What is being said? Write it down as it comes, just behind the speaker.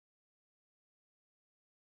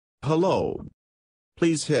Hello.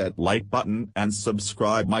 Please hit like button and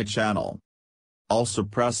subscribe my channel. Also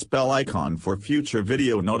press bell icon for future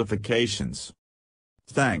video notifications.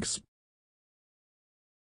 Thanks.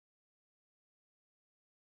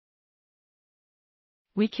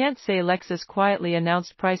 We can't say Lexus quietly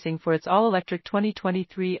announced pricing for its all-electric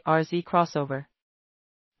 2023 RZ crossover.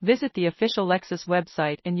 Visit the official Lexus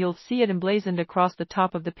website and you'll see it emblazoned across the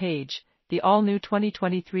top of the page, the all-new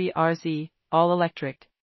 2023 RZ, all-electric.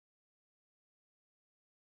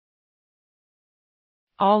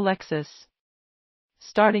 All Lexus.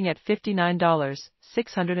 Starting at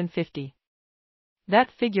 $59,650.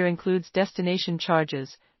 That figure includes destination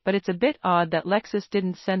charges, but it's a bit odd that Lexus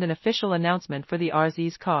didn't send an official announcement for the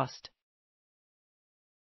RZ's cost.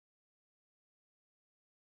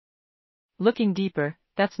 Looking deeper,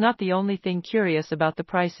 that's not the only thing curious about the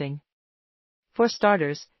pricing. For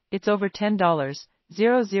starters, it's over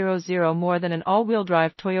 $10,000 more than an all-wheel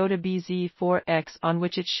drive Toyota BZ4X on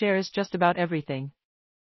which it shares just about everything.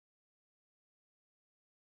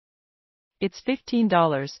 It's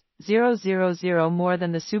 $15,000 more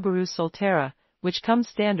than the Subaru Solterra, which comes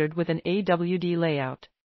standard with an AWD layout.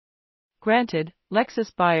 Granted,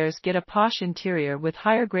 Lexus buyers get a posh interior with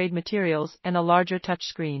higher-grade materials and a larger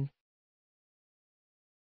touchscreen.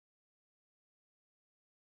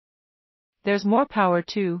 There's more power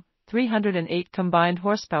too, 308 combined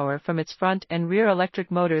horsepower from its front and rear electric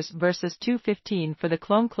motors versus 215 for the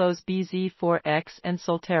clone-close BZ4X and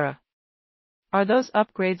Solterra. Are those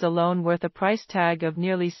upgrades alone worth a price tag of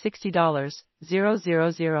nearly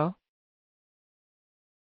 $60,000?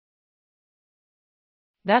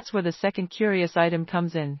 That's where the second curious item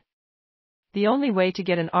comes in. The only way to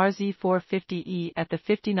get an RZ450e at the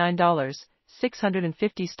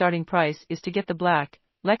 $59,650 starting price is to get the black,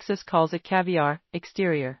 Lexus calls it caviar,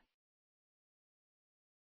 exterior.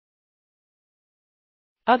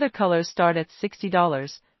 Other colors start at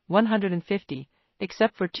 $60,150,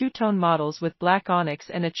 except for two-tone models with black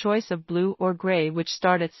onyx and a choice of blue or gray which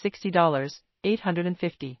start at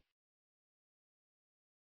 $60,850.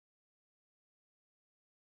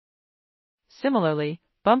 Similarly,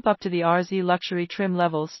 bump up to the RZ luxury trim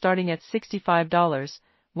levels starting at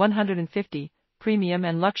 $65,150. Premium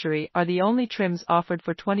and luxury are the only trims offered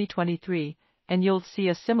for 2023, and you'll see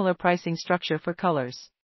a similar pricing structure for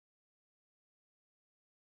colors.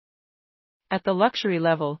 At the luxury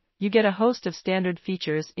level, you get a host of standard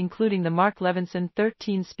features including the Mark Levinson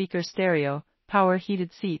 13-speaker stereo, power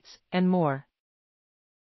heated seats, and more.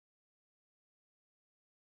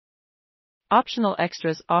 Optional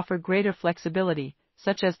extras offer greater flexibility,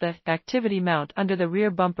 such as the activity mount under the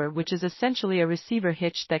rear bumper, which is essentially a receiver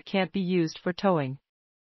hitch that can't be used for towing.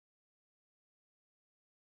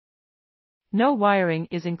 No wiring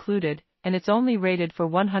is included, and it's only rated for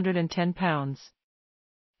 110 pounds.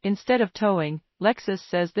 Instead of towing, Lexus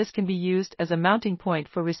says this can be used as a mounting point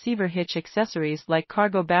for receiver hitch accessories like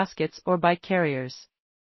cargo baskets or bike carriers.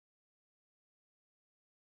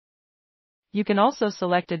 You can also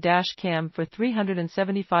select a dash cam for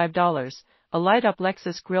 $375, a light-up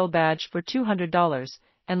Lexus grill badge for $200,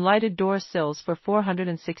 and lighted door sills for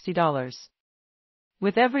 $460.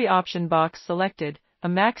 With every option box selected, a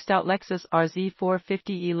maxed-out Lexus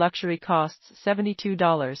RZ450e luxury costs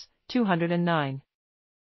 $72,209.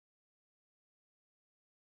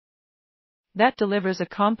 That delivers a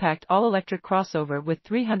compact all-electric crossover with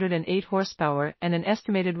 308 horsepower and an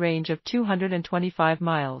estimated range of 225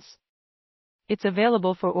 miles. It's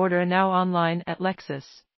available for order now online at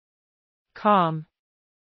Lexus.com.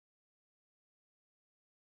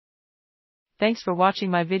 Thanks for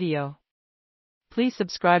watching my video. Please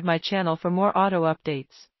subscribe my channel for more auto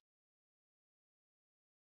updates.